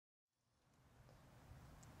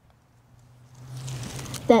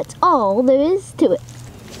That's all there is to it.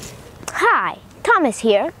 Hi, Thomas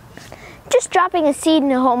here. Just dropping a seed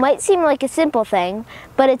in a hole might seem like a simple thing,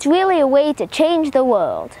 but it's really a way to change the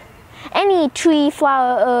world. Any tree,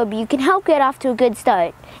 flower, herb you can help get off to a good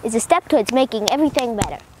start is a step towards making everything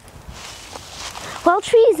better. While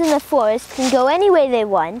trees in the forest can go any way they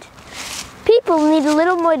want, people need a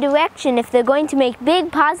little more direction if they're going to make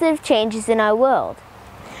big positive changes in our world.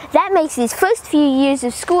 That makes these first few years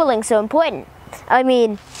of schooling so important. I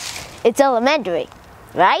mean, it's elementary,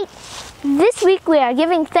 right? This week we are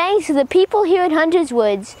giving thanks to the people here at Hunter's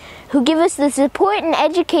Woods who give us the support and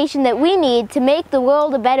education that we need to make the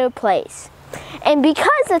world a better place. And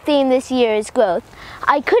because the theme this year is growth,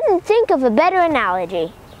 I couldn't think of a better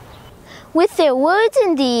analogy. With their words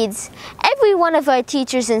and deeds, every one of our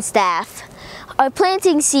teachers and staff are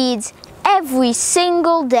planting seeds every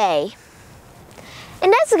single day.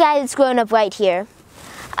 And as a guy that's grown up right here,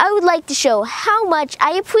 I would like to show how much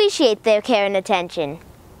I appreciate their care and attention.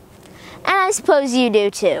 And I suppose you do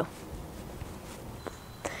too.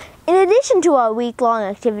 In addition to our week-long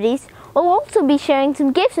activities, we'll also be sharing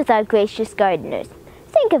some gifts with our gracious gardeners.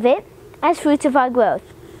 Think of it as fruits of our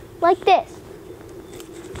growth, like this.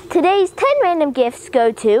 Today's 10 random gifts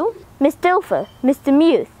go to Miss Dilfer, Mr.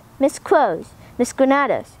 Muth, Miss Crows, Miss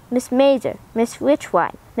Granados, Miss Mazer, Miss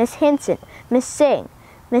Richwine, Miss Hinson, Miss Singh,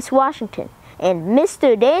 Miss Washington, and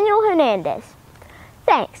Mr. Daniel Hernandez.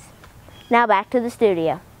 Thanks. Now back to the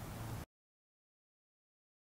studio.